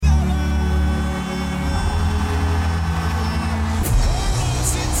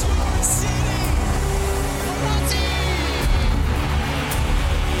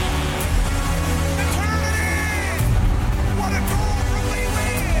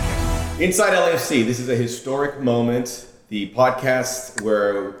Inside LAFC, this is a historic moment. The podcast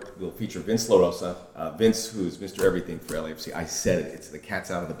where we'll feature Vince LaRosa. Vince, who's Mr. Everything for LAFC. I said it. It's the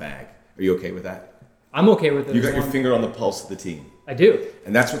cat's out of the bag. Are you okay with that? I'm okay with it. You got your finger on the pulse of the team. I do.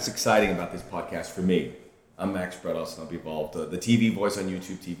 And that's what's exciting about this podcast for me. I'm Max Bredos, and I'll be involved. The TV voice on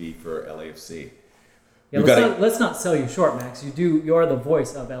YouTube TV for LAFC. Yeah, let's not sell you short, Max. You're the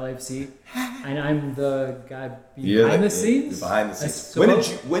voice of LAFC, and I'm the guy behind the scenes. Behind the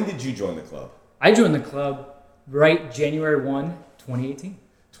scenes. When did you join the club? I joined the club right January 1, 2018.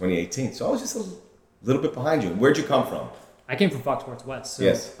 2018. So I was just a little bit behind you. Where'd you come from? I came from Fox Sports West. So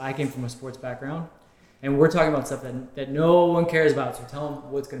yes. I came from a sports background. And we're talking about stuff that no one cares about. So tell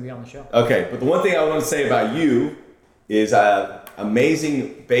them what's going to be on the show. Okay. But the one thing I want to say about you is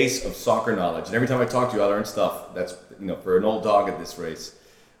amazing base of soccer knowledge. And every time I talk to you, I learn stuff. That's, for an old dog at this race,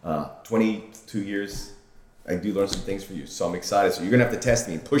 22 years, I do learn some things for you. So I'm excited. So you're going to have to test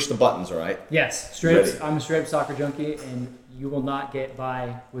me and push the buttons, all right? Yes. I'm a straight up soccer junkie, and you will not get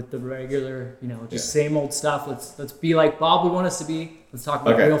by with the regular, same old stuff. Let's be like Bob would want us to be. Let's talk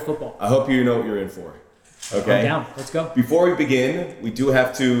about real football. I hope you know what you're in for. Okay. I'm down. Let's go. Before we begin, we do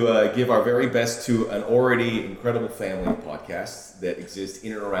have to give our very best to an already incredible family of podcasts that exist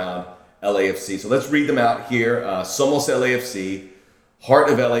in and around LAFC. So let's read them out here. Somos LAFC,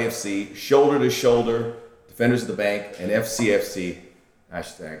 Heart of LAFC, Shoulder to Shoulder, Defenders of the Bank, and FCFC,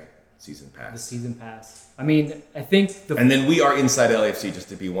 #Season Pass. The Season Pass. I mean, I think And then we are Inside LAFC, just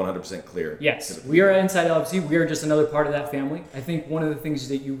to be 100% clear. Yes, we are Inside LAFC. We are just another part of that family. I think one of the things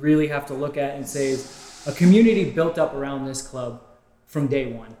that you really have to look at and say is a community built up around this club from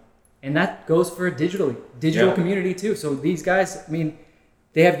day one. And that goes for a digital community too. So these guys,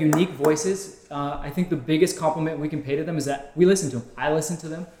 they have unique voices. I think the biggest compliment we can pay to them is that we listen to them. I listen to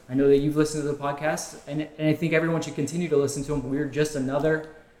them. I know that you've listened to the podcast. And I think everyone should continue to listen to them. We're just another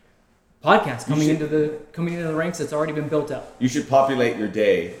podcast coming into the ranks that's already been built up. You should populate your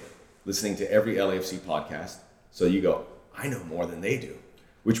day listening to every LAFC podcast. So you go, I know more than they do.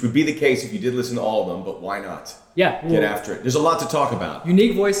 Which would be the case if you did listen to all of them, but why not? Yeah. Get after it. There's a lot to talk about.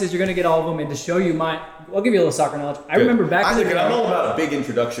 Unique voices, you're going to get all of them. And to show you I'll give you a little soccer knowledge. I remember back in the day. I'm all about a big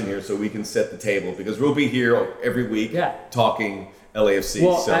introduction here so we can set the table because we'll be here every week talking LAFC.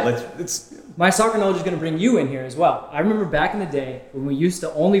 Well, so let's. My soccer knowledge is going to bring you in here as well. I remember back in the day when we used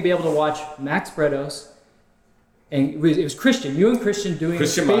to only be able to watch Max Bredos, and it was Christian. You and Christian doing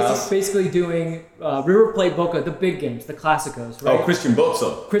basically doing River Plate Boca, the big games, the Clásicos, right? Oh, Christian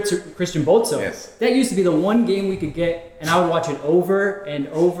Bozzo. Christian Bozzo. Yes. That used to be the one game we could get, and I would watch it over and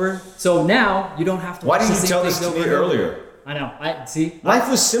over. So now you don't have to. Why didn't you tell this to me earlier? I know. See. Life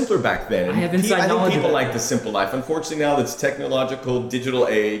was simpler back then. I have inside knowledge. I think people like the simple life. Unfortunately, now that's technological, digital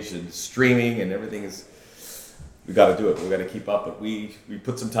age, and streaming, and everything is. We got to do it. We got to keep up, but we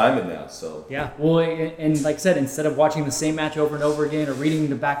put some time in now. So yeah. Well, and like I said, instead of watching the same match over and over again or reading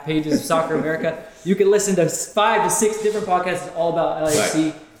the back pages of Soccer America, you can listen to 5 to 6 different podcasts all about LAFC.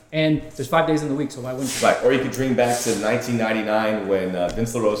 Right. And there's 5 days in the week, so why wouldn't you? Right. Or you could dream back to 1999 when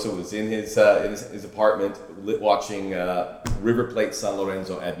Vince LaRosa was in his apartment watching River Plate San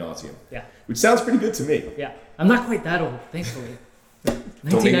Lorenzo ad nauseum. Yeah. Which sounds pretty good to me. Yeah. I'm not quite that old, thankfully.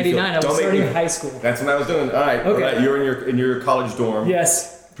 1999, I was starting in high school. That's what I was doing. All right. Okay. All right. You're in your college dorm.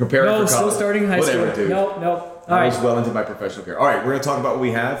 Yes. Preparing for college. No, still starting high school. Whatever, dude. No. I was well into my professional career. All right. We're going to talk about what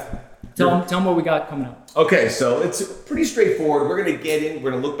we have. Tell them what we got coming up. Okay, so it's pretty straightforward. We're going to get in.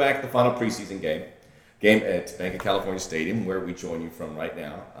 We're going to look back at the final preseason game at Bank of California Stadium, where we join you from right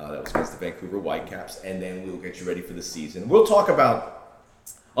now. That was against the Vancouver Whitecaps, and then we'll get you ready for the season. We'll talk about,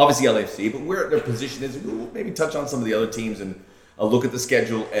 obviously, LAFC, but where their position is. We'll maybe touch on some of the other teams and look at the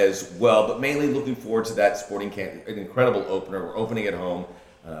schedule as well, but mainly looking forward to that an incredible opener. We're opening at home.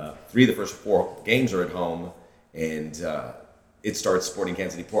 3 of the first 4 games are at home, and it starts Sporting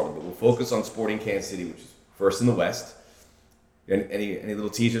Kansas City, Portland, but we'll focus on Sporting Kansas City, which is first in the West. Any little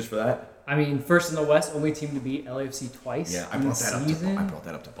teasers for that? First in the West, only team to beat LAFC twice. Yeah, I brought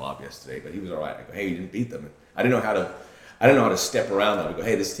that up to Bob yesterday, but he was all right. I go, hey, you didn't beat them. I didn't know how to step around them. I go,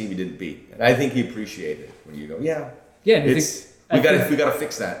 hey, this team you didn't beat, and I think he appreciated it when you go, yeah. We got to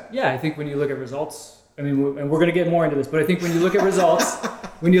fix that. Yeah, I think when you look at results. And we're going to get more into this, but I think when you look at results,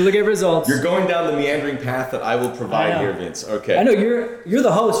 you're going down the meandering path that I will provide here, Vince. Okay. I know you're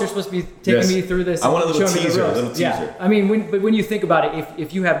the host. You're supposed to be taking me through this. I want a little teaser. Yeah. When you think about it,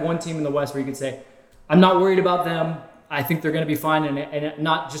 if you have one team in the West where you could say, I'm not worried about them. I think they're going to be fine, and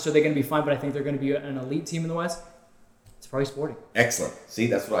not just are they going to be fine, but I think they're going to be an elite team in the West. It's probably Sporting. Excellent. See,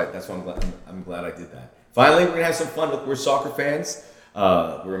 that's why I'm glad I did that. Finally, we're going to have some fun. Look, we're soccer fans.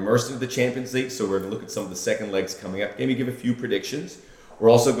 We're immersed into the Champions League, so we're going to look at some of the second legs coming up. Maybe give a few predictions. We're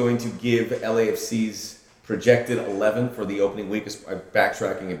also going to give LAFC's projected 11 for the opening week. I'm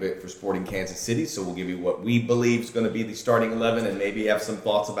backtracking a bit for Sporting Kansas City, so we'll give you what we believe is going to be the starting 11 and maybe have some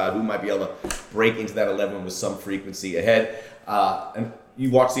thoughts about who might be able to break into that 11 with some frequency ahead. And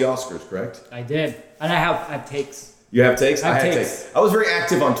you watched the Oscars, correct? I did. And I have takes. You have takes? I have takes. I was very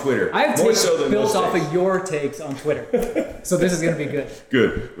active on Twitter. I have more takes so than built most off days. of your takes on Twitter. So this is going to be good.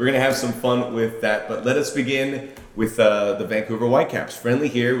 Good. We're going to have some fun with that. But let us begin with the Vancouver Whitecaps. Friendly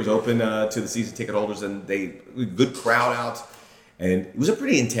here. It was open to the season ticket holders, and good crowd out. And it was a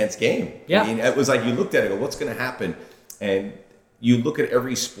pretty intense game. Yeah. I mean, it was like you looked at it and go, what's going to happen? And you look at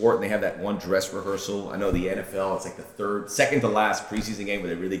every sport, and they have that one dress rehearsal. I know the NFL, it's like the second to last preseason game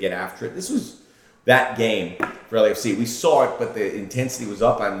where they really get after it. This was that game for LAFC. We saw it, but the intensity was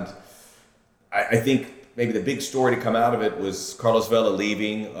up, and I think maybe the big story to come out of it was Carlos Vela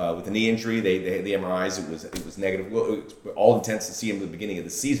leaving with a knee injury. They had the MRIs. It was negative. Well, it was all intense to see him at the beginning of the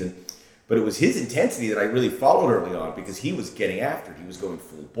season, but it was his intensity that I really followed early on because he was getting after it. He was going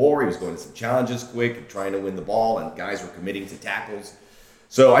full bore. He was going to some challenges quick and trying to win the ball, and guys were committing to tackles.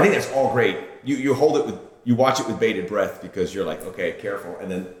 So I think that's all great. You watch it with bated breath because you're like, okay, careful,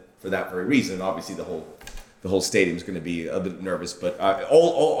 and then for that very reason, obviously the whole stadium is going to be a bit nervous, but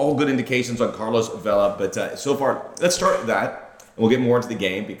all good indications on Carlos Vela. But so far, let's start with that, and we'll get more into the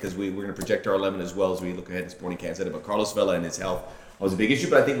game because we're going to project our 11 as well as we look ahead to Sporting Kansas City. But Carlos Vela and his health was a big issue,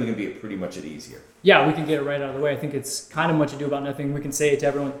 but I think we can be pretty much at ease here. Yeah, we can get it right out of the way. I think it's kind of much ado about nothing. We can say it to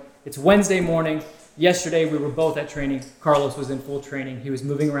everyone. It's Wednesday morning. Yesterday, we were both at training. Carlos was in full training. He was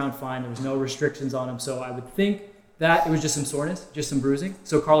moving around fine. There was no restrictions on him, so I would think that it was just some soreness, just some bruising.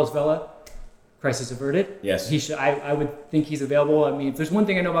 So Carlos Vela, crisis averted. Yes. He should. I would think he's available. I mean, if there's one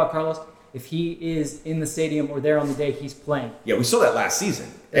thing I know about Carlos, if he is in the stadium or there on the day, he's playing. Yeah, we saw that last season.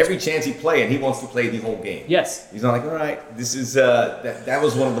 Every chance he play, and he wants to play the whole game. Yes. He's not like, all right, this is that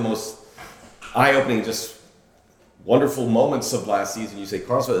was one of the most eye-opening, just wonderful moments of last season. You say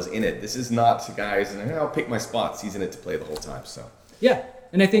Carlos Vela's in it. This is not guys, and I'll pick my spots. He's in it to play the whole time. So. Yeah.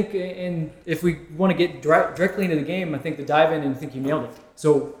 And I think, and if we want to get directly into the game, I think to dive in and I think you nailed it.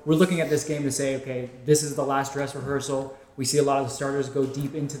 So we're looking at this game to say, okay, this is the last dress rehearsal. We see a lot of the starters go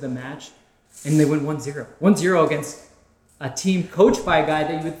deep into the match, and they win 1-0. 1-0 against a team coached by a guy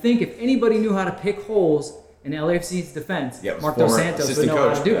that you would think if anybody knew how to pick holes in LAFC's defense, Mark Dos Santos would know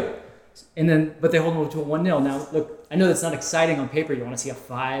how to do it. And then, but they hold them to a 1-0. Now, look, I know that's not exciting on paper. You want to see a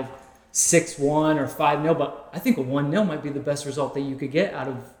 5-6-1 or 5-0, but I think a 1-0 might be the best result that you could get out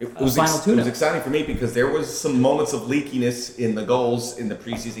of a final tune-up. It was exciting for me because there was some moments of leakiness in the goals in the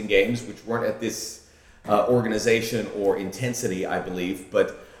preseason games, which weren't at this organization or intensity, I believe.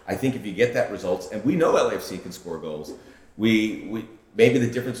 But I think if you get that result, and we know LAFC can score goals, we maybe the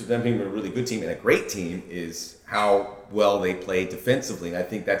difference with them being a really good team and a great team is how well they play defensively. And I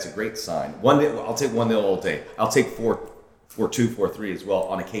think that's a great sign. I'll take 1-0 all day. I'll take 4-2, 4-3 as well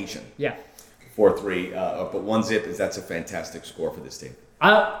on occasion. Yeah. 4-3, but 1-0 that's a fantastic score for this team.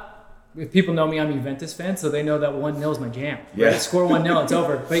 If people know me, I'm a Juventus fan, so they know that 1-0 is my jam. Yeah. Right? Score 1-0, it's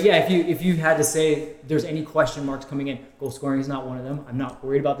over. But yeah, if you had to say there's any question marks coming in, goal scoring is not one of them. I'm not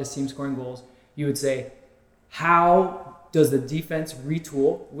worried about this team scoring goals. You would say, how does the defense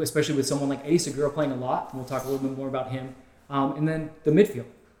retool, especially with someone like Eddie Segura playing a lot, and we'll talk a little bit more about him, and then the midfield.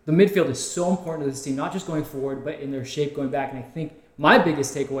 The midfield is so important to this team, not just going forward, but in their shape going back. And I think my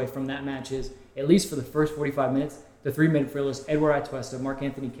biggest takeaway from that match is, at least for the first 45 minutes, the three midfielders, Eduard Atuesta,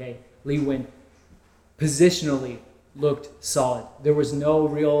 Mark-Anthony Kaye, Lee Nguyen, positionally looked solid. There was no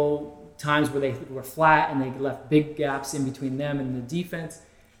real times where they were flat and they left big gaps in between them and the defense.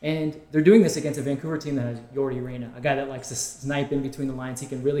 And they're doing this against a Vancouver team that has Yordi Reyna, a guy that likes to snipe in between the lines. He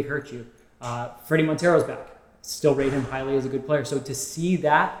can really hurt you. Freddie Montero's back. Still rate him highly as a good player. So to see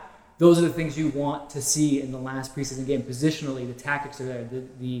that, those are the things you want to see in the last preseason game. Positionally, the tactics are there.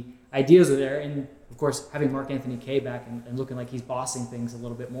 The ideas are there. And, of course, having Mark-Anthony Kaye back and looking like he's bossing things a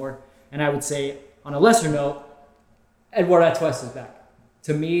little bit more. And I would say, on a lesser note, Eduard Atuesta is back.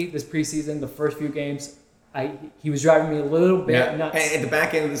 To me, this preseason, the first few games, he was driving me a little bit nuts. And at the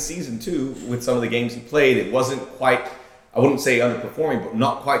back end of the season, too, with some of the games he played, it wasn't quite, I wouldn't say underperforming, but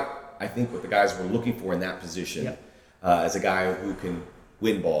not quite, I think, what the guys were looking for in that position as a guy who can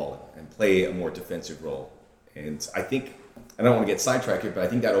win ball and play a more defensive role. And I think, I don't want to get sidetracked here, but I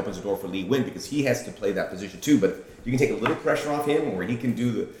think that opens the door for Lee Nguyen because he has to play that position too. But you can take a little pressure off him where he can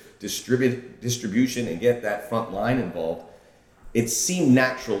do the distribution and get that front line involved. It seemed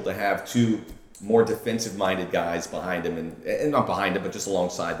natural to have two more defensive-minded guys behind him, and not behind him, but just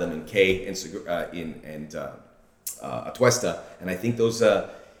alongside them, and Kaye and Atuesta. And I think those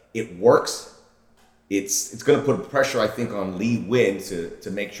it works it's going to put pressure, I think, on Lee Win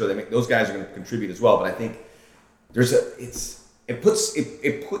to make sure that those guys are going to contribute as well. But I think it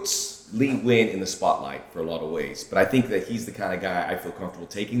puts Lee Win in the spotlight for a lot of ways. But I think that he's the kind of guy I feel comfortable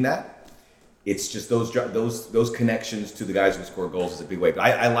taking that. It's just those connections to the guys who score goals is a big way. But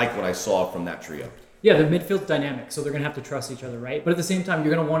I like what I saw from that trio. Yeah, the midfield's dynamic, so they're going to have to trust each other, right? But at the same time,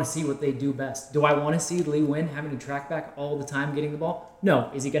 you're going to want to see what they do best. Do I want to see Lee Win having to track back all the time getting the ball? No.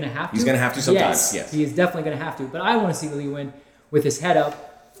 Is he going to have to? He's going to have to sometimes, yes. He is definitely going to have to. But I want to see Lee Win with his head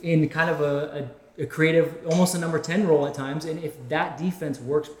up in kind of a creative, almost a number 10 role at times. And if that defense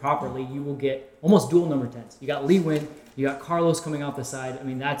works properly, you will get almost dual number 10s. You got Lee Win, you got Carlos coming out the side. I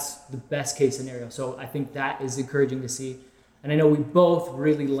mean, that's the best case scenario. So I think that is encouraging to see. And I know we both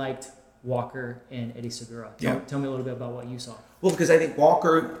really liked Walker and Eddie Segura. Tell me a little bit about what you saw. Well, because I think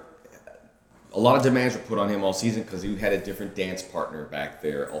Walker, a lot of demands were put on him all season because he had a different dance partner back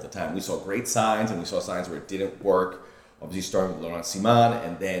there all the time. We saw great signs, and we saw signs where it didn't work. Obviously starting with Laurent Simon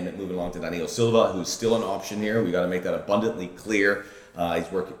and then moving along to Danilo Silva, who's still an option here. We got to make that abundantly clear.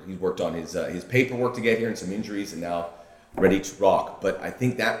 He's worked on his paperwork to get here and some injuries, and now ready to rock. But I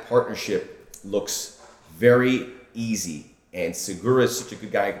think that partnership looks very easy. And Segura is such a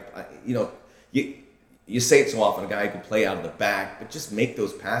good guy. You say it so often, a guy who can play out of the back, but just make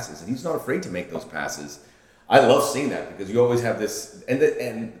those passes. And he's not afraid to make those passes. I love seeing that because you always have this,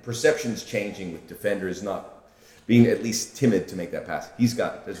 and perception's changing with defenders not being at least timid to make that pass.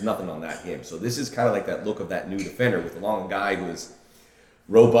 There's nothing on that him. So this is kind of like that look of that new defender with a long guy who is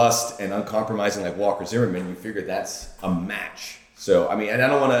robust and uncompromising like Walker Zimmerman. You figure that's a match. So, I mean, and I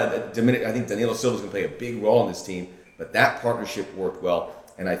don't want to diminish, I think Danilo Silva's going to play a big role in this team. But that partnership worked well,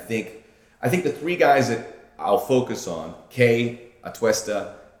 and I think the three guys that I'll focus on, Kay,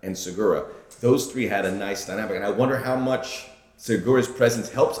 Atuesta, and Segura, those three had a nice dynamic, and I wonder how much Segura's presence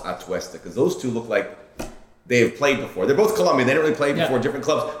helps Atuesta, because those two look like they have played before. They're both Colombian. They didn't really play before different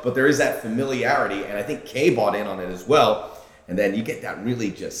clubs, but there is that familiarity, and I think Kay bought in on it as well. And then you get that really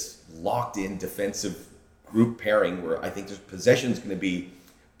just locked-in defensive group pairing where I think there's possession's going to be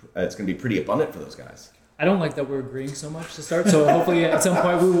pretty abundant for those guys. I don't like that we're agreeing so much to start, so hopefully at some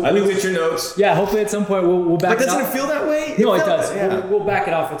point we will... I looked at your notes. Yeah, hopefully at some point we'll back it off. But doesn't it feel that way? No, it does. Yeah. We'll back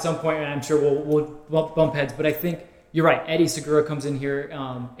it off at some point, and I'm sure we'll bump heads. But I think you're right. Eddie Segura comes in here,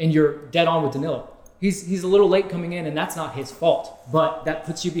 and you're dead on with Danilo. He's a little late coming in, and that's not his fault. But that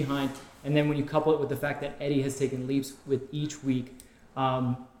puts you behind. And then when you couple it with the fact that Eddie has taken leaps with each week,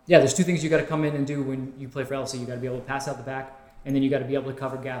 there's two things you got to come in and do when you play for LC. You got to be able to pass out the back, and then you got to be able to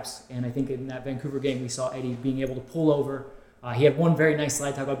cover gaps. And I think in that Vancouver game, we saw Eddie being able to pull over. He had one very nice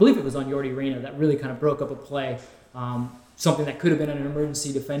slide tackle. I believe it was on Yordi Reyna that really kind of broke up a play. Something that could have been an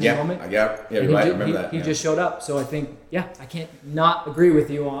emergency defending moment. Yeah, you're right. I remember that. He just showed up. So I think, I can't not agree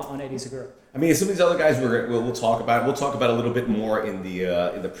with you on Eddie Segura. I mean, some of these other guys we'll talk about. We'll talk about a little bit more in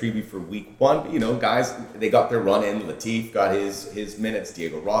the preview for week one. But, guys, they got their run in. Latif got his minutes.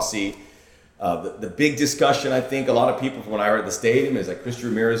 Diego Rossi. The big discussion, I think, a lot of people from when I were at the stadium is like Christian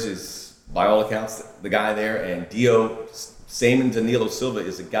Ramirez is, by all accounts, the guy there, and Danilo Silva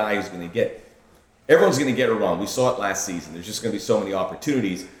is a guy who's going to get. Everyone's going to get a run. We saw it last season. There's just going to be so many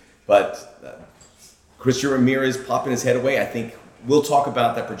opportunities, but Christian Ramirez popping his head away. I think we'll talk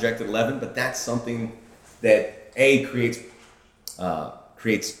about that projected 11, but that's something that creates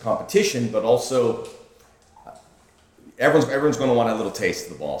competition, but also. Everyone's going to want a little taste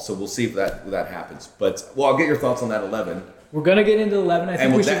of the ball, so we'll see if that happens. But I'll get your thoughts on that 11. We're going to get into 11. I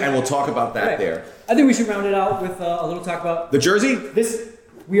think we'll talk about that there. I think we should round it out with a little talk about the jersey.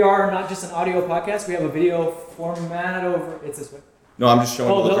 We are not just an audio podcast. We have a video format over. It's this way. No, I'm just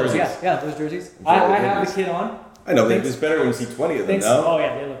showing the jerseys. Yeah, those jerseys. I have the kit on. I know, it's better when you see 20 of them. No? Oh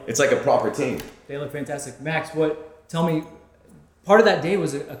yeah, they look. It's like a proper team. They look fantastic. Max, tell me. Part of that day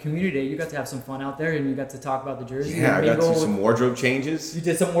was a community day. You got to have some fun out there, and you got to talk about the jersey. Yeah, I got to do some wardrobe changes. You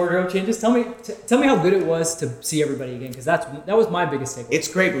did some wardrobe changes. Tell me how good it was to see everybody again, because that was my biggest takeaway. It's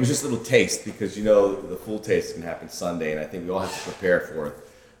great. It was just a little taste, because the full taste can happen Sunday, and I think we all have to prepare for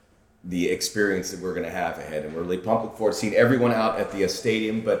the experience that we're going to have ahead. And we're really pumped. Look forward to seeing everyone out at the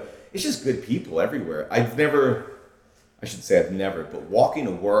stadium. But it's just good people everywhere. I've never, but walking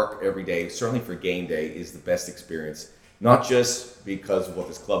to work every day, certainly for game day, is the best experience. Not just because of what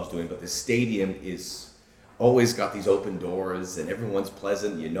this club's doing, but the stadium is always got these open doors and everyone's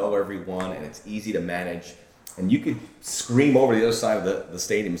pleasant. You know everyone, and it's easy to manage. And you could scream over the other side of the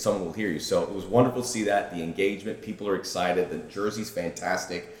stadium and someone will hear you. So it was wonderful to see that. The engagement, people are excited. The jersey's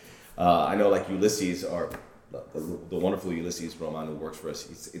fantastic. I know like Ulysses, the wonderful Ulysses Roman who works for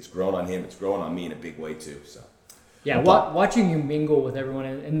us, it's grown on him. It's grown on me in a big way too. So Yeah, watching you mingle with everyone,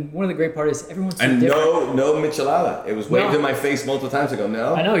 and one of the great parts is everyone's so and different. no Michelada. It was waved in my face multiple times ago.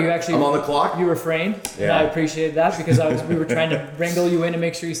 No, I know you actually. I'm on the clock. You refrained, and Yeah. I appreciated that because we were trying to wrangle you in and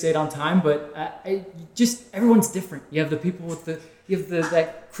make sure you stayed on time. But just everyone's different. You have the people with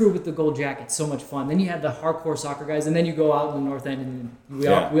that crew with the gold jackets, so much fun. Then you have the hardcore soccer guys, and then you go out in the North End, and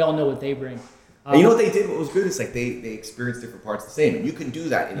we all know what they bring. And you know what they did? What was good is like they experienced different parts the same, and you can do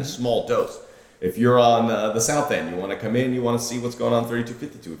that in a small dose. If you're on the South End, you want to come in, you want to see what's going on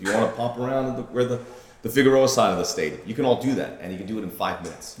 3252. If you want to pop around where the Figueroa side of the stadium, you can all do that, and you can do it in 5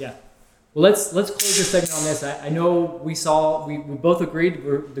 minutes. Yeah. Well, let's close this segment on this. I know we both agreed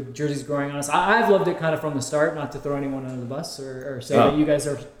the jersey's growing on us. I've loved it kind of from the start, not to throw anyone under the bus or say that you guys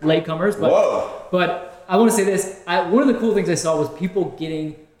are latecomers. But I want to say this. One of the cool things I saw was people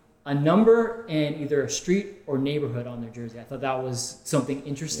getting a number and either a street or neighborhood on their jersey. I thought that was something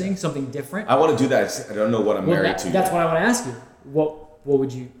interesting, something different. I want to do that. I don't know what I'm married to. That's what I want to ask you. What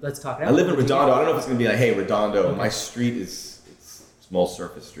would you? Let's talk about. I live in Redondo. I don't know if it's going to be like, hey, Redondo. Okay. My street is small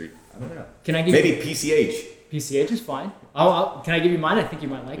surface street. I don't know. Can I give maybe PCH? PCH is fine. Can I give you mine? I think you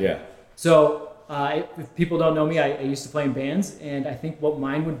might like it. Yeah. So if people don't know me, I used to play in bands, and I think what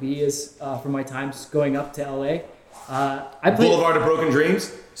mine would be is from my times going up to LA. I played Boulevard of Broken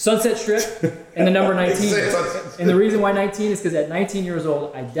Dreams. Sunset Strip and the number 19. And the reason why 19 is because at 19 years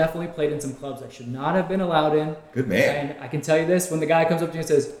old, I definitely played in some clubs I should not have been allowed in. Good man. And I can tell you this, when the guy comes up to you and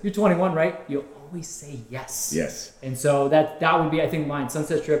says, "You're 21, right?" You'll always say yes. Yes. And so that would be, I think mine.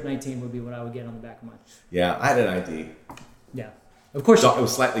 Sunset Strip 19 would be what I would get on the back of mine. Yeah, I had an ID. Yeah. Of course. It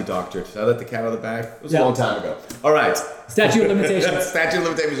was slightly doctored. Did I let the cat out of the bag? It was a long time ago. All right. Statute of limitations. Statute of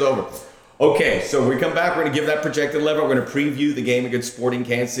limitations is over. Okay, so when we come back, we're going to give that projected level. We're going to preview the game against Sporting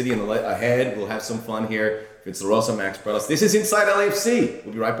Kansas City ahead. We'll have some fun here. Vince LaRosa, Max Bretos. This is Inside LAFC.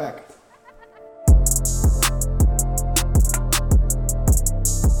 We'll be right back.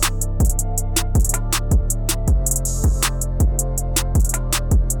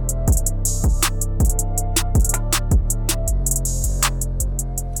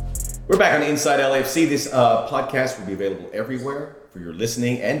 We're back on Inside LAFC. This podcast will be available everywhere for your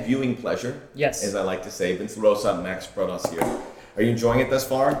listening and viewing pleasure. Yes. As I like to say, Vince LaRosa, Max Bretos here. Are you enjoying it thus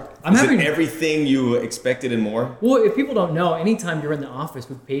far? I'm having everything you expected and more? Well, if people don't know, anytime you're in the office,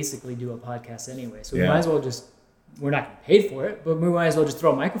 we basically do a podcast anyway. So we might as well we're not getting paid for it, but we might as well just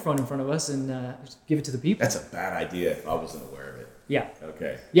throw a microphone in front of us and just give it to the people. That's a bad idea if I wasn't aware of it. Yeah.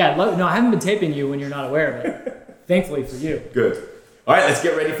 Okay. Yeah, no, I haven't been taping you when you're not aware of it. Thankfully for you. Good. All right, let's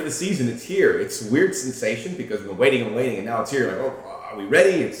get ready for the season. It's here. It's a weird sensation because we've been waiting, and now it's here. Like, oh, are we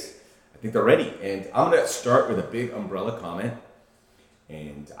ready? I think they're ready. And I'm going to start with a big umbrella comment.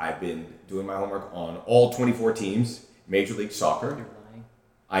 And I've been doing my homework on all 24 teams, Major League Soccer. You're lying.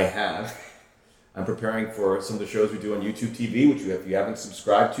 I have. I'm preparing for some of the shows we do on YouTube TV, which if you haven't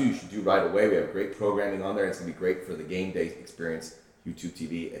subscribed to, you should do right away. We have great programming on there. It's going to be great for the game day experience, YouTube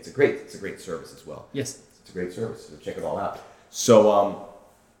TV. It's a great service as well. Yes. It's a great service, so check it all out. So,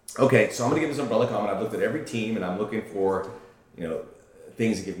 okay, so I'm going to give this umbrella comment. I've looked at every team, and I'm looking for,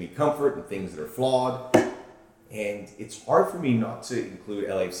 things that give me comfort and things that are flawed. And it's hard for me not to include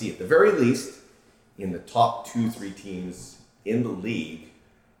LAFC, at the very least, in the top 2-3 teams in the league,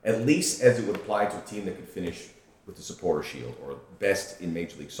 at least as it would apply to a team that could finish with the Supporter Shield or best in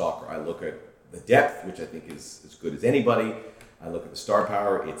Major League Soccer. I look at the depth, which I think is as good as anybody. I look at the star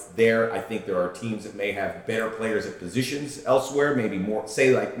power, it's there. I think there are teams that may have better players at positions elsewhere, maybe more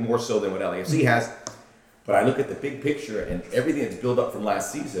so than what LAFC has. But I look at the big picture and everything that's built up from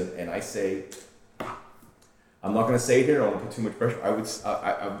last season, and I say, I'm not going to say it here, I don't want to put too much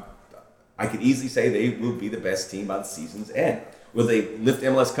pressure. I could easily say they will be the best team by the season's end. Will they lift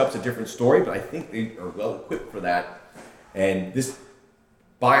MLS Cup's a different story, but I think they are well equipped for that. And this,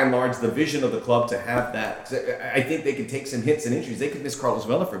 by and large, the vision of the club to have that, I think they can take some hits and injuries. They could miss Carlos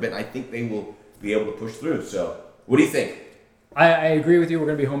Vela for a bit, and I think they will be able to push through. So, what do you think? I agree with you. We're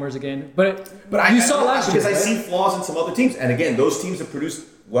going to be homers again. But you saw last year. Because I see flaws in some other teams. And again, those teams have produced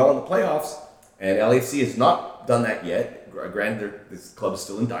well in the playoffs, and LAFC has not done that yet. Granted, this club is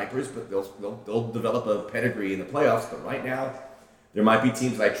still in diapers, but they'll develop a pedigree in the playoffs. But right now, there might be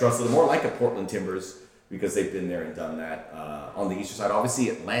teams that I trust a little more, like a Portland Timbers, because they've been there and done that. On the eastern side, obviously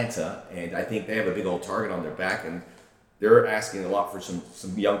Atlanta, and I think they have a big old target on their back, and they're asking a lot for some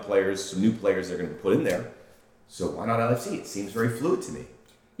young players, some new players they're going to put in there. So why not LFC? It seems very fluid to me.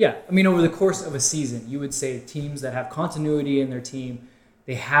 Yeah, I mean, over the course of a season, you would say teams that have continuity in their team,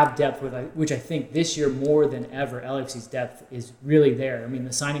 they have depth, which I think this year more than ever, LFC's depth is really there. I mean,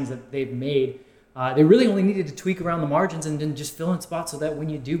 the signings that they've made, they really only needed to tweak around the margins and then just fill in spots so that when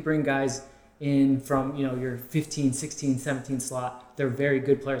you do bring guys in from your 15, 16, 17 slot. They're very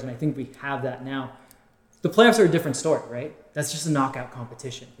good players, and I think we have that now. The playoffs are a different story, right? That's just a knockout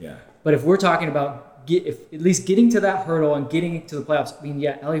competition. Yeah. But if we're talking about at least getting to that hurdle and getting to the playoffs, I mean,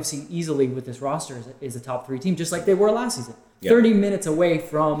 yeah, LAFC easily with this roster is a top 3 team, just like they were last season. Yeah. 30 minutes away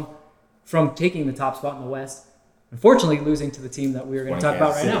from taking the top spot in the West. Unfortunately, losing to the team that we were going to talk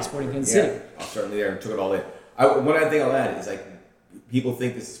about right now, Sporting Kansas City. I was certainly there and took it all in. One other thing I'll add is people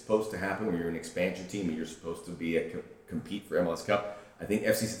think this is supposed to happen when you're an expansion team and you're supposed to be compete for MLS Cup. I think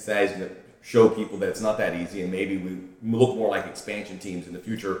FC Cincinnati is going to show people that it's not that easy, and maybe we look more like expansion teams in the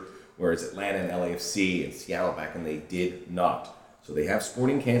future, whereas Atlanta and LAFC and Seattle back then, they did not. So they have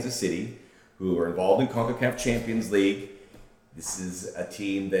Sporting Kansas City, who are involved in CONCACAF Champions League. This is a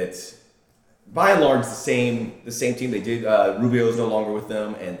team that's, by and large, the same team. They did. Rubio is no longer with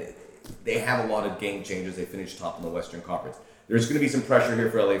them, and they have a lot of game changers. They finished top in the Western Conference. There's going to be some pressure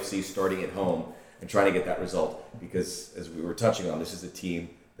here for LAFC starting at home and trying to get that result because, as we were touching on, this is a team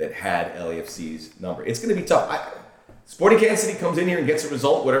that had LAFC's number. It's going to be tough. Sporting Kansas City comes in here and gets a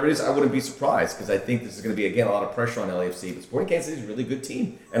result, whatever it is, I wouldn't be surprised because I think this is going to be, again, a lot of pressure on LAFC. But Sporting Kansas City is a really good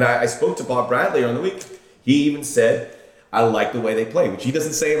team. And I spoke to Bob Bradley on the week. He even said, I like the way they play, which he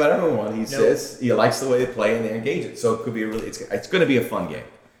doesn't say about everyone. He says he likes the way they play and they engage it. So it could be it's going to be a fun game.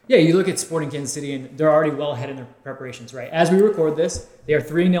 Yeah, you look at Sporting Kansas City, and they're already well ahead in their preparations, right? As we record this, they are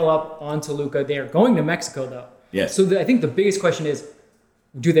 3-0 up on Toluca. They are going to Mexico, though. Yes. So I think the biggest question is,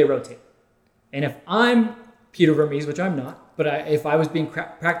 do they rotate? And if I'm Peter Vermes, which I'm not, but if I was being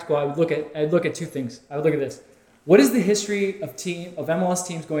practical, I'd look at 2 things. I would look at this. What is the history of MLS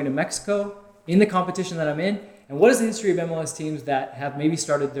teams going to Mexico in the competition that I'm in? And what is the history of MLS teams that have maybe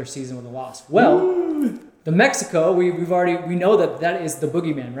started their season with a loss? Well, the Mexico, we know that is the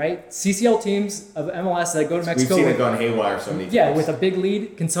boogeyman, right? CCL teams of MLS that go to Mexico. We've seen it gone haywire so many times. Yeah, with a big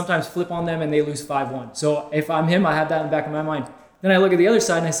lead, can sometimes flip on them and they lose 5-1. So if I'm him, I have that in the back of my mind. Then I look at the other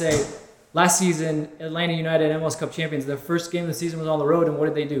side and I say, last season, Atlanta United MLS Cup champions, their first game of the season was on the road, and what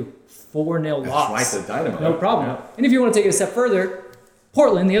did they do? 4-0 loss. That's right, the Dynamo. No problem. Yeah. And if you want to take it a step further,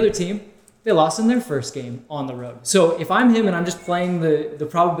 Portland, the other team, they lost in their first game on the road. So if I'm him and I'm just playing the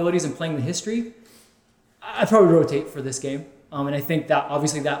probabilities and playing the history, I'd probably rotate for this game. And I think that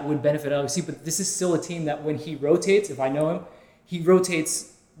obviously that would benefit LAFC, but this is still a team that when he rotates, if I know him, he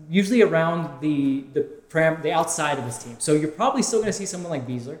rotates usually around the outside of his team. So you're probably still going to see someone like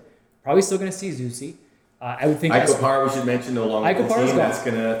Beasler, probably still going to see Zusi. I would think Iko Parra, we should mention, no longer with the team. That's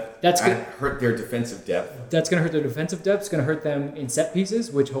going to hurt their defensive depth. That's going to hurt their defensive depth. It's going to hurt them in set pieces,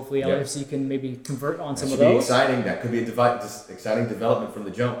 which hopefully LAFC can maybe convert on some of those. That should be exciting. That could be exciting development from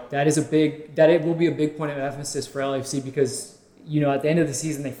the jump. It will be a big point of emphasis for LAFC because, at the end of the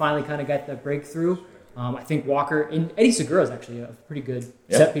season, they finally kind of got that breakthrough. I think Walker and Eddie Segura is actually a pretty good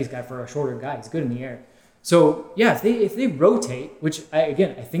set piece guy for a shorter guy. He's good in the air. So, yeah, if they rotate, which, I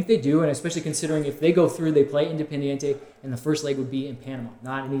think they do, and especially considering if they go through, they play Independiente, and the first leg would be in Panama.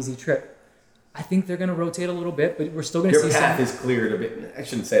 Not an easy trip. I think they're going to rotate a little bit, but we're still going to see some... Their path is cleared a bit. I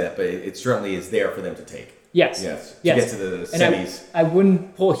shouldn't say that, but it certainly is there for them to take. Yes. To get to the semis. I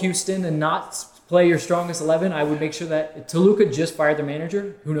wouldn't pull Houston and not play your strongest 11. I would make sure that Toluca just fired their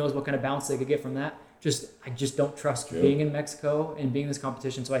manager. Who knows what kind of bounce they could get from that. I just don't trust being in Mexico and being in this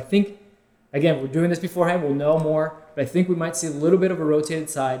competition. So I think... Again, we're doing this beforehand. We'll know more. But I think we might see a little bit of a rotated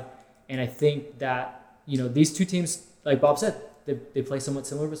side. And I think that, these 2 teams, like Bob said, they play somewhat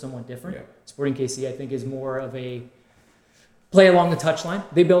similar but somewhat different. Yeah. Sporting KC, I think, is more of a play along the touchline.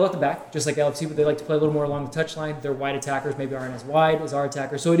 They build out the back, just like LFC, but they like to play a little more along the touchline. Their wide attackers maybe aren't as wide as our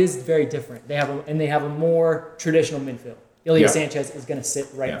attackers. So it is very different. They have a more traditional midfield. Ilya Sanchez is going to sit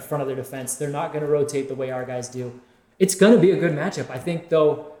right in front of their defense. They're not going to rotate the way our guys do. It's going to be a good matchup. I think,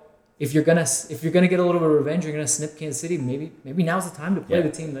 though, if you're gonna get a little bit of revenge, you're gonna snip Kansas City. Maybe now's the time to play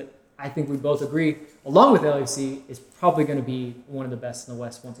the team that I think we both agree, along with LAFC, is probably going to be one of the best in the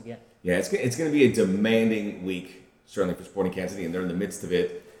West once again. Yeah, it's going to be a demanding week, certainly for Sporting Kansas City, and they're in the midst of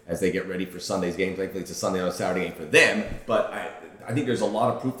it as they get ready for Sunday's game. Thankfully, it's a Sunday on a Saturday game for them, but I think there's a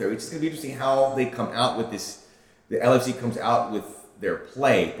lot of proof there. It's just going to be interesting how they come out with this. The LAFC comes out with their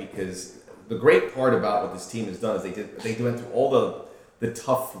play, because the great part about what this team has done is they went through all the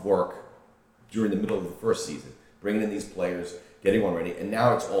tough work during the middle of the first season, bringing in these players, getting one ready, and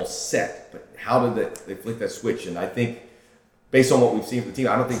now it's all set. But how did they flick that switch? And I think, based on what we've seen from the team,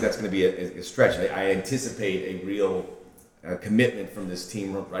 I don't think that's going to be a stretch. I anticipate a real commitment from this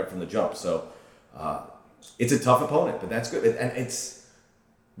team right from the jump. So it's a tough opponent, but that's good. And it's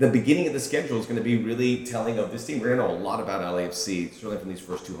the beginning of the schedule is going to be really telling of this team. We're going to know a lot about LAFC, certainly from these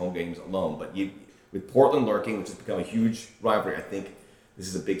first 2 home games alone. But with Portland lurking, which has become a huge rivalry, I think this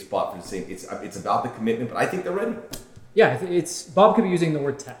is a big spot for the team. It's about the commitment, but I think they're ready. Yeah, it's Bob kept using the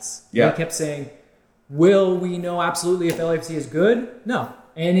word tests. Yeah. He kept saying, will we know absolutely if LAFC is good? No.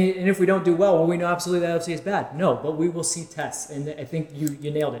 And if we don't do well, will we know absolutely that LAFC is bad? No, but we will see tests. And I think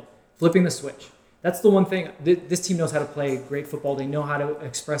you nailed it. Flipping the switch. That's the one thing. This team knows how to play great football. They know how to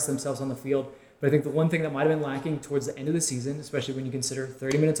express themselves on the field. But I think the one thing that might have been lacking towards the end of the season, especially when you consider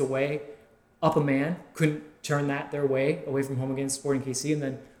 30 minutes away, up a man, couldn't turn that their way, away from home against Sporting KC. And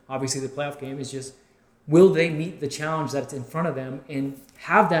then obviously the playoff game is just, will they meet the challenge that's in front of them and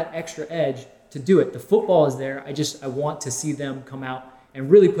have that extra edge to do it? The football is there. I want to see them come out and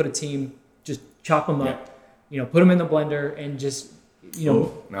really put a team, just chop them up, put them in the blender and just,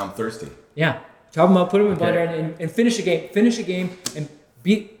 Ooh, now I'm thirsty. Yeah. Chop them up, put them in the blender and finish a game. Finish a game and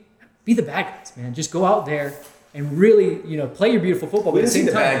be the bad guys, man. Just go out there and really, play your beautiful football. We didn't see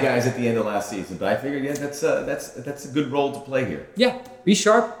the bad guys at the end of last season, but I figured, that's a good role to play here. Yeah. Be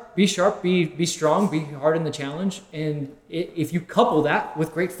sharp, be strong, be hard in the challenge. And if you couple that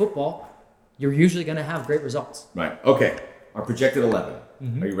with great football, you're usually going to have great results. Right. Okay. Our projected 11.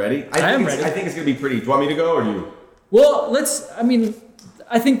 Mm-hmm. Are you ready? I am ready. I think it's going to be pretty. Do you want me to go or you? Well,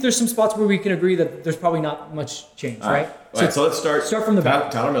 I think there's some spots where we can agree that there's probably not much change, right? All right, so let's start from the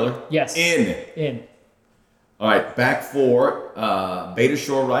back. Tyler Miller. Yes. In. All right, back four. Beta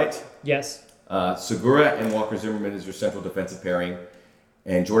Shore right. Yes. Segura and Walker Zimmerman is your central defensive pairing,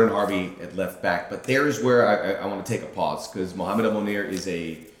 and Jordan Harvey at left back. But there's where I want to take a pause because Mohamed El Munir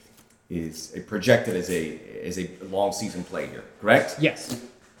is projected as a long season play here. Correct? Yes.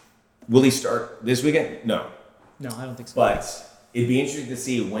 Will he start this weekend? No. No, I don't think so. But it'd be interesting to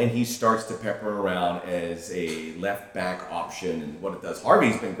see when he starts to pepper around as a left back option and what it does.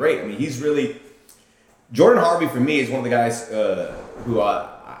 Harvey's been great. I mean, Jordan Harvey for me is one of the guys who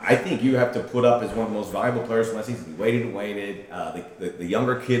I think you have to put up as one of the most valuable players from last season. He waited and waited. The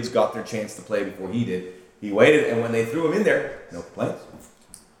younger kids got their chance to play before he did. He waited, and when they threw him in there, no complaints.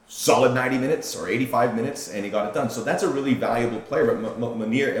 Solid 90 minutes or 85 minutes, and he got it done. So that's a really valuable player. But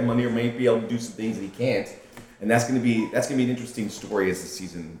Munir may be able to do some things that he can't. And that's going to be an interesting story as the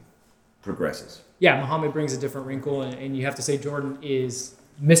season progresses. Yeah, Mohamed brings a different wrinkle, and you have to say Jordan is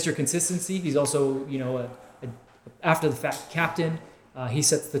Mr. Consistency. He's also, a after the fact captain. He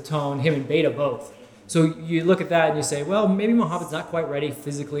sets the tone. Him and Beta both. So you look at that and you say, well, maybe Mohamed's not quite ready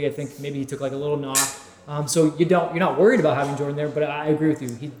physically. I think maybe he took like a little knock. So you're not worried about having Jordan there. But I agree with you.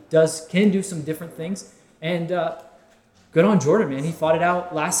 He can do some different things, and. Good on Jordan, man. He fought it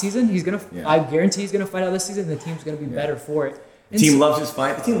out last season. I guarantee he's gonna fight out this season. And the team's gonna be better for it. The team loves his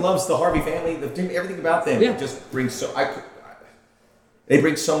fight. The team loves the Harvey family. The team, everything about them just brings they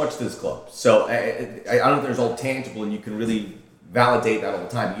bring so much to this club. So I don't know if there's all tangible and you can really validate that all the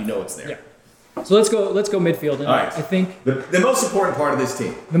time. You know it's there. Yeah. So let's go midfield. And all right. I think the most important part of this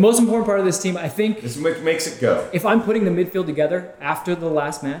team. The most important part of this team, I think. This makes it go. If I'm putting the midfield together after the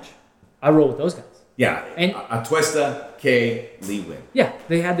last match, I roll with those guys. Yeah, and Atuesta, Kay, Lee Win. Yeah,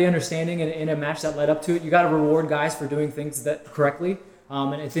 they had the understanding in a match that led up to it. You got to reward guys for doing things that correctly.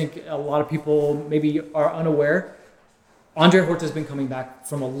 And I think a lot of people maybe are unaware. Andre Horta has been coming back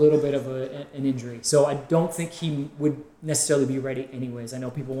from a little bit of an injury. So I don't think he would necessarily be ready anyways. I know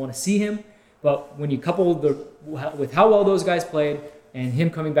people want to see him. But when you couple with how well those guys played and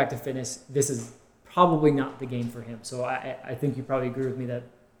him coming back to fitness, this is probably not the game for him. So I think you probably agree with me that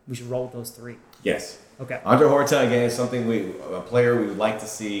we should roll with those three. Yes. Okay. Andre Horta, again, is something a player we would like to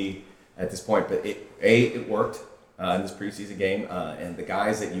see at this point. But it worked in this preseason game. And the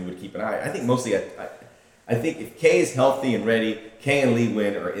guys that you would keep an eye on, I think mostly, I think if Kay is healthy and ready, Kay and Lee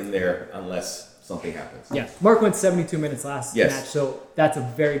Win are in there unless something happens. Yeah. Mark went 72 minutes last match, so that's a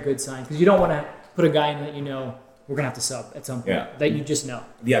very good sign. Because you don't want to put a guy in that we're going to have to sub at some point, that you just know.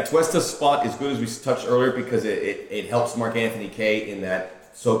 Yeah, Tuesta's spot is good as we touched earlier because it helps Mark Anthony Kay in that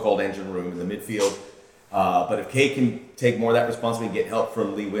so-called engine room in the midfield. But if Kay can take more of that responsibility and get help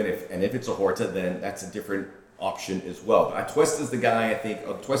from Lee Win, if it's a Horta, then that's a different option as well. But Atuesta's the guy, I think.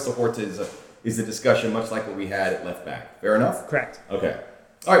 Atuesta Horta is the discussion, much like what we had at left back. Fair enough? Correct. Okay.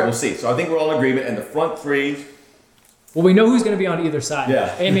 All right, we'll see. So I think we're all in agreement. And the front three... Well, we know who's going to be on either side.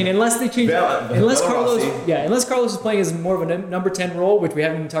 Yeah. I mean, unless they change... unless Carlos is playing as more of a number 10 role, which we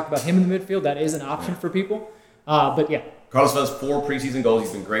haven't even talked about him in the midfield, that is an option for people. But yeah. Carlos has 4 preseason goals.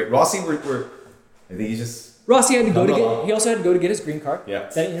 He's been great. Rossi, I think he's just... Rossi had to go to get... He also had to go to get his green card. Yeah.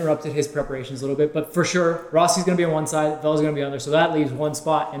 That interrupted his preparations a little bit. But for sure, Rossi's going to be on one side. Vela's going to be on there. So that leaves one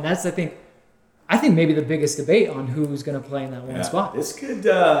spot. And that's, I think maybe the biggest debate on who's going to play in that one spot. This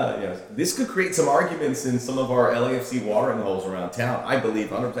could create some arguments in some of our LAFC watering holes around town. I believe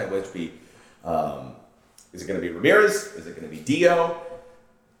 100% which be... is it going to be Ramirez? Is it going to be Dio?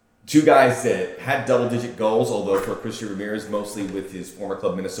 Two guys that had double-digit goals, although for Christian Ramirez, mostly with his former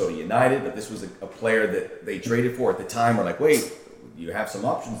club Minnesota United, but this was a player that they traded for at the time. We're like, wait, you have some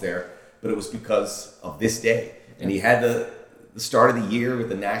options there, but it was because of this day. And he had the start of the year with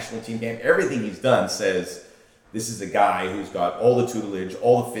the national team game. Everything he's done says this is a guy who's got all the tutelage,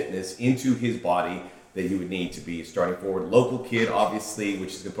 all the fitness into his body that he would need to be a starting forward. Local kid, obviously,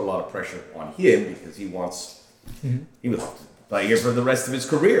 which is going to put a lot of pressure on him because he wants, he would love to play here for the rest of his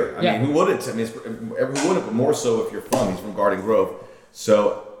career. I mean, who wouldn't? I mean, who wouldn't? But more so if you're he's from Garden Grove.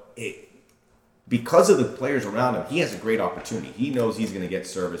 So because of the players around him, he has a great opportunity. He knows he's going to get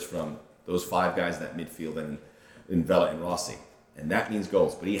service from those five guys in that midfield and Vela and Rossi. And that means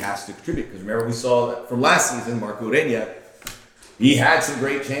goals. But he has to contribute. Because remember, we saw that from last season, Marco Ureña, he had some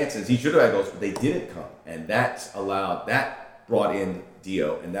great chances. He should have had goals, but they didn't come. And that brought in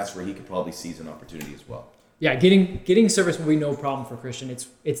Dio. And that's where he could probably seize an opportunity as well. Yeah, getting service will be no problem for Christian.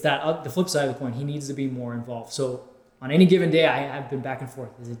 It's that the flip side of the coin. He needs to be more involved. So on any given day, I've been back and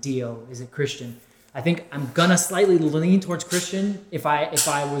forth. Is it Dio? Is it Christian? I think I'm gonna slightly lean towards Christian if I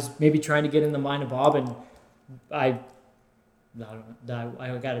was maybe trying to get in the mind of Bob, and I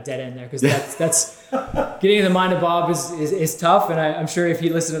got a dead end there because that's getting in the mind of Bob is tough, and I'm sure if he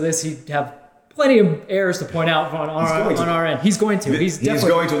listened to this, he'd have plenty of errors to point out on our end. He's going to. He's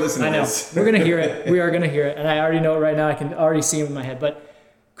going to listen to this. We're going to hear it. We are going to hear it. And I already know it right now. I can already see him in my head. But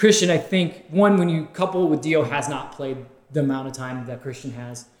Christian, I think, when you couple with Dio has not played the amount of time that Christian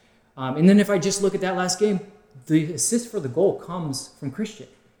has. And then if I just look at that last game, the assist for the goal comes from Christian.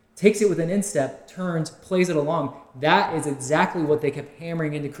 Takes it with an instep, turns, plays it along. That is exactly what they kept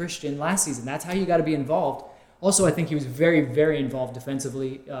hammering into Christian last season. That's how you got to be involved. Also, I think he was very, very involved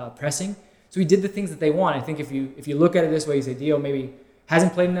defensively, pressing. So he did the things that they want. I think if you look at it this way, you say Dio maybe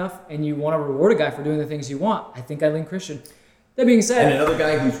hasn't played enough and you want to reward a guy for doing the things you want, I think I lean Christian. That being said... And another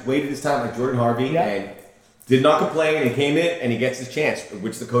guy who's waited his time like Jordan Harvey and did not complain and came in and he gets his chance,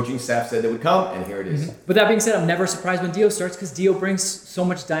 which the coaching staff said that would come, and here it is. Mm-hmm. But that being said, I'm never surprised when Dio starts because Dio brings so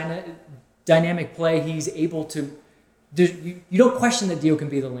much dynamic play. He's able to... You don't question that Dio can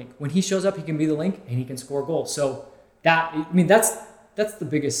be the link. When he shows up, he can be the link and he can score goals. So that's the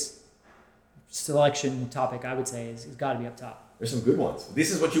biggest selection topic, I would say, is got to be up top. There's some good ones.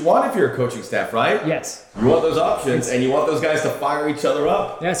 This is what you want if you're a coaching staff, right? Yes. You want those options, and you want those guys to fire each other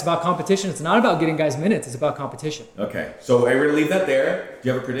up. Yeah, it's about competition. It's not about getting guys minutes. It's about competition. Okay, so we're going to leave that there. Do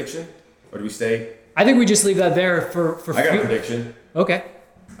you have a prediction? Or do we stay? I think we just leave that there for I got a prediction. Okay.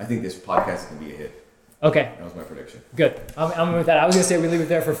 I think this podcast is going to be a hit. Okay. That was my prediction. Good. I'm with that. I was going to say we leave it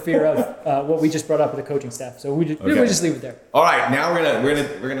there for fear of what we just brought up with the coaching staff. So we just leave it there. All right, now we're gonna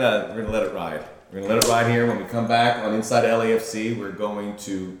let it ride. We're gonna let it ride here. When we come back on Inside LAFC, we're going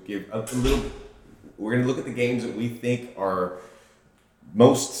to give a little. We're gonna look at the games that we think are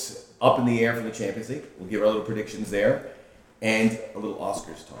most up in the air for the Champions League. We'll give our little predictions there, and a little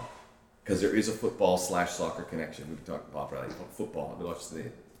Oscars talk because there is a football/soccer connection. We can talk Bob Riley football. Watch the.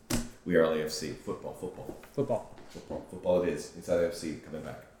 We are LAFC. Football it is. Inside LAFC coming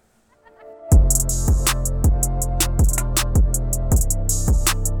back.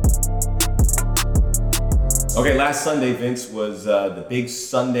 Okay, last Sunday, Vince, was the big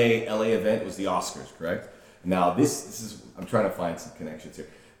Sunday LA event was the Oscars, correct? Now this is, I'm trying to find some connections here.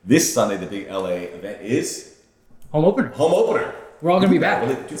 This Sunday, the big LA event is... Home opener. We're all going to be back.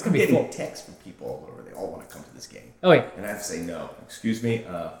 It's going to be full. Texts from people all over. They all want to come to this game. Oh, wait. And I have to say no. Excuse me,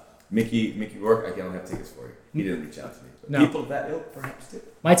 Mickey Rourke, I don't have tickets for you. He didn't reach out to me. But no. People of that ilk perhaps did.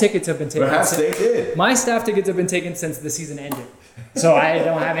 My tickets have been taken. Perhaps they did. My staff tickets have been taken since the season ended. So I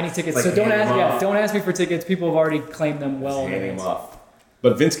don't have any tickets. Like so don't ask me for tickets. People have already claimed them well. Handing them off.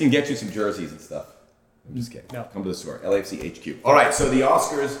 But Vince can get you some jerseys and stuff. I'm just kidding. No. Come to the store. LAFC HQ. All right, so the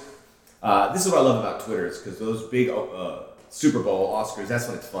Oscars. This is what I love about Twitter. Is because those big Super Bowl Oscars, that's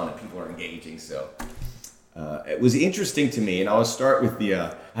when it's fun and people are engaging. So it was interesting to me, and I'll start with the.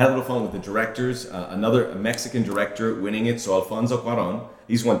 I had a little fun with the directors. A Mexican director winning it. So Alfonso Cuarón,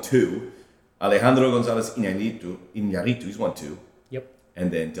 he's won 2. Alejandro González Iñárritu, he's won 2. Yep. And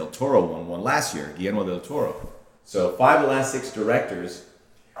then Del Toro won 1 last year. Guillermo del Toro. So 5 of the last 6 directors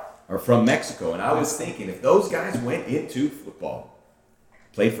are from Mexico, and I was thinking if those guys went into football,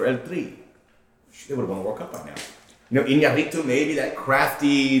 played for El Tri, they would have won a World Cup by now. You know, Iñárritu, maybe that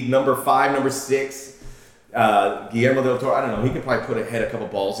crafty number 5, number 6. Guillermo del Toro, I don't know. He could probably put a couple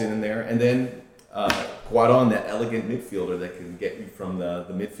balls in there. And then Cuarón, that elegant midfielder that can get you from the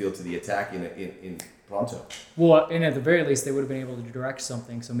midfield to the attack in pronto. Well, and at the very least, they would have been able to direct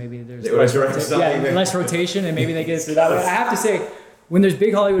something. So maybe there's less rotation, and maybe they get it through that way. I have to say, when there's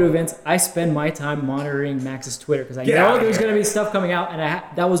big Hollywood events, I spend my time monitoring Max's Twitter because I know there's going to be stuff coming out, and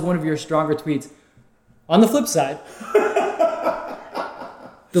that was one of your stronger tweets. On the flip side,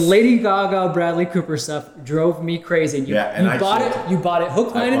 the Lady Gaga Bradley Cooper stuff drove me crazy. You bought it. You bought it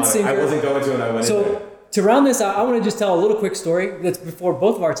hook, line, and sinker. I wasn't going to, and I went in there. To round this out, I want to just tell a little quick story that's before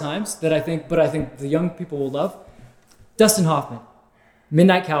both of our times that I think the young people will love. Dustin Hoffman,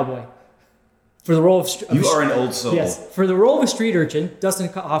 Midnight Cowboy. For the role of you are an old soul. Yes, for the role of a street urchin, Dustin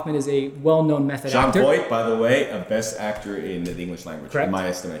Hoffman is a well-known method actor. John Voight, by the way, a best actor in the English language, in my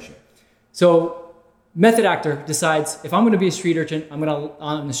estimation. So, method actor decides if I'm going to be a street urchin, I'm going to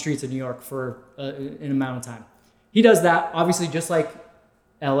on the streets of New York for an amount of time. He does that, obviously, just like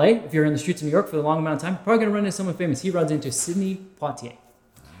LA. If you're in the streets of New York for a long amount of time, you're probably going to run into someone famous. He runs into Sidney Poitier.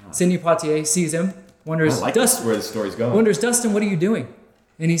 Sidney Poitier sees him, wonders, I like Dustin, where the story's going. Wonders, Dustin, what are you doing?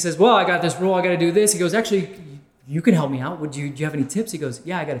 And he says, well, I got this role, I got to do this. He goes, actually, you can help me out. Do you have any tips? He goes,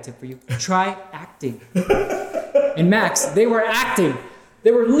 yeah, I got a tip for you. Try acting. And Max, they were acting.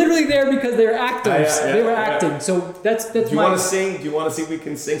 They were literally there because they're actors. They were acting. So that's Do you want to sing? Do you want to see if we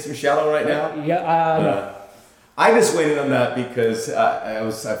can sing some Shallow right now? No. I just went in on that because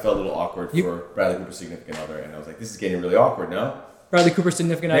I felt a little awkward for Bradley Cooper's significant other, and I was like, this is getting really awkward, no? Bradley Cooper's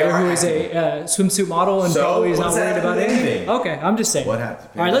significant other, who is a swimsuit model and probably is not worried about anything. Okay, I'm just saying. What happened?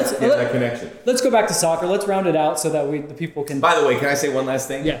 All right, let's get that connection. Let's go back to soccer. Let's round it out so that the people can. By the way, can I say one last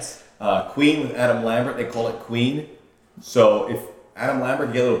thing? Yes. Queen with Adam Lambert. They call it Queen. So if Adam Lambert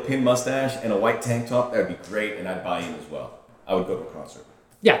could get a little pin mustache and a white tank top, that would be great, and I'd buy in as well. I would go to a concert.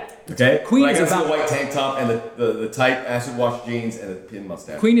 Yeah. Okay. Queen is about the white tank top and the tight acid wash jeans and the pin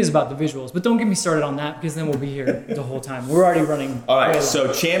mustache. Queen is about the visuals, but don't get me started on that because then we'll be here the whole time. We're already running. All right.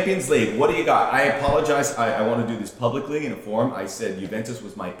 So Champions League. What do you got? I apologize. I want to do this publicly in a forum. I said Juventus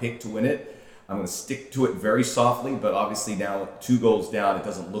was my pick to win it. I'm going to stick to it very softly, but obviously now 2 goals down, it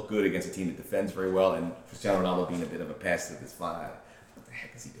doesn't look good against a team that defends very well, and Cristiano Ronaldo being a bit of a pest at this fine. What the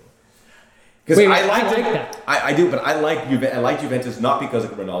heck is he doing? Because I like that. I do, but I like Juventus not because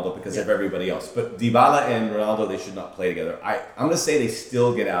of Ronaldo, because of everybody else. But Dybala and Ronaldo, they should not play together. I'm going to say they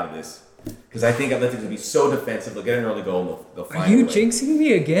still get out of this because I think Atletico will be so defensive. They'll get an early goal and they'll find a way. Are you jinxing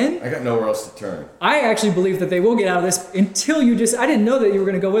me again? I got nowhere else to turn. I actually believe that they will get out of this until you just. I didn't know that you were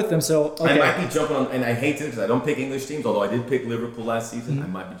going to go with them, so okay. I might be jumping on, and I hate it because I don't pick English teams. Although I did pick Liverpool last season, I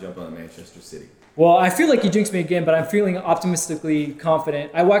might be jumping on Manchester City. Well, I feel like you jinxed me again, but I'm feeling optimistically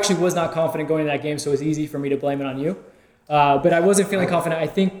confident. I actually was not confident going into that game, so it's easy for me to blame it on you. But I wasn't feeling confident. I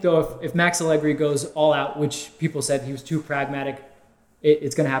think, though, if Max Allegri goes all out, which people said he was too pragmatic,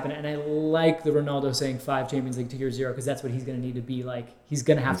 it's going to happen. And I like the Ronaldo saying 5 Champions League to your 0 because that's what he's going to need to be like. He's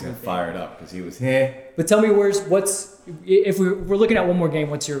going to have to be fired up because he was But tell me, if we're looking at one more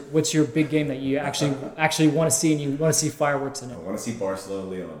game, what's your big game that you actually want to see and you want to see fireworks in it? I want to see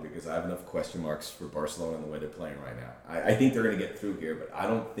Barcelona-Leon because I have enough question marks for Barcelona and the way they're playing right now. I think they're going to get through here, but I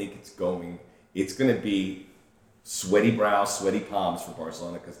don't think it's going to be sweaty brows, sweaty palms for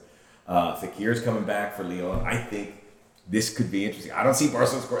Barcelona because Fekir's coming back for Leon. I think this could be interesting. I don't see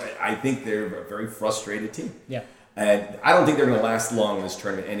Barcelona score. I think they're a very frustrated team. Yeah. And I don't think they're going to last long in this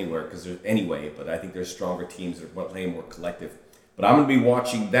tournament but I think there's stronger teams that are playing more collective. But I'm going to be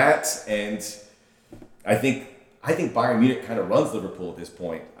watching that, and I think Bayern Munich kind of runs Liverpool at this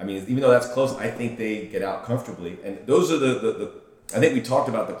point. I mean, even though that's close, I think they get out comfortably. And those are the I think we talked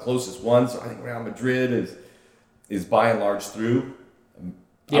about the closest ones. I think Real Madrid is by and large through.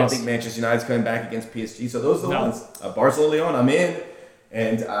 I don't think Manchester United's coming back against PSG. So those are the ones. Barcelona, Leon, I'm in.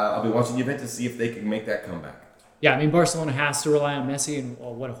 And I'll be watching Juventus to see if they can make that comeback. Yeah, I mean, Barcelona has to rely on Messi, and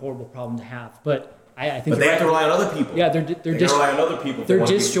what a horrible problem to have. But I think they have to rely on other people. Yeah, they're just rely on other people. They're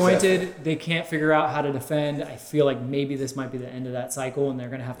disjointed. They can't figure out how to defend. I feel like maybe this might be the end of that cycle, and they're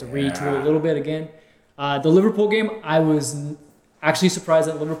going to have to retool a little bit again. The Liverpool game, I was actually surprised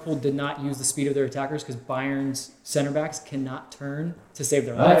that Liverpool did not use the speed of their attackers because Bayern's center backs cannot turn to save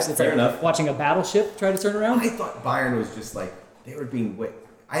their lives. It's fair enough. Watching a battleship try to turn around. I thought Bayern was just like they were being wet.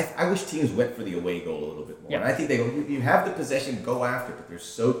 I wish teams went for the away goal a little bit more. Yeah. And I think they go, you have the possession, go after it, but they're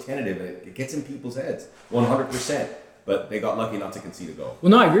so tentative and it gets in people's heads 100%. But they got lucky not to concede a goal.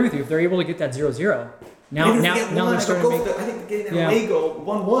 Well, no, I agree with you. If they're able to get that 0-0, now they're starting to make... I think getting that away goal,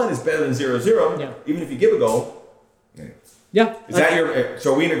 1-1 is better than 0-0, even if you give a goal. Yeah. Is that your...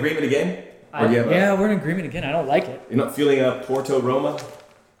 So are we in agreement again? We're in agreement again. I don't like it. You're not feeling Porto Roma?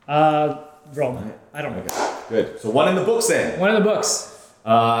 Roma. I don't know. Okay. Good. So one in the books then. One in the books.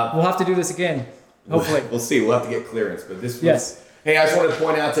 We'll have to do this again. Hopefully. We'll see. We'll have to get clearance. But this was... Yes. Hey, I just wanted to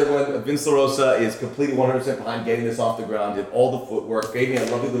point out to everyone, Vince LaRosa is completely 100% behind getting this off the ground, did all the footwork, gave me a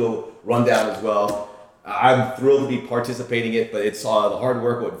lovely little rundown as well. I'm thrilled to be participating in it, but it's the hard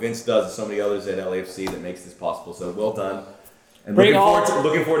work, what Vince does and so many others at LAFC that makes this possible. So well done. And looking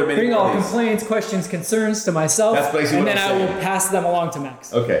forward to many bring more all of these. complaints, questions, concerns to myself, That's basically and what then I'm I saying. will pass them along to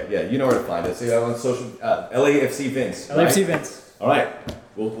Max. Okay, yeah, you know where to find us. So you have on social LAFC Vince. LAFC right? Vince. All right,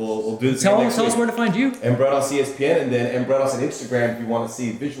 we'll do this Tell again next us week. where to find you. Mbredos ESPN, and then Mbredos on Instagram if you want to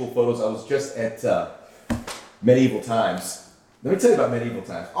see visual photos. I was just at Medieval Times. Let me tell you about Medieval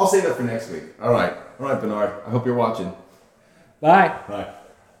Times. I'll save that for next week. All right, Bernard. I hope you're watching. Bye. Bye.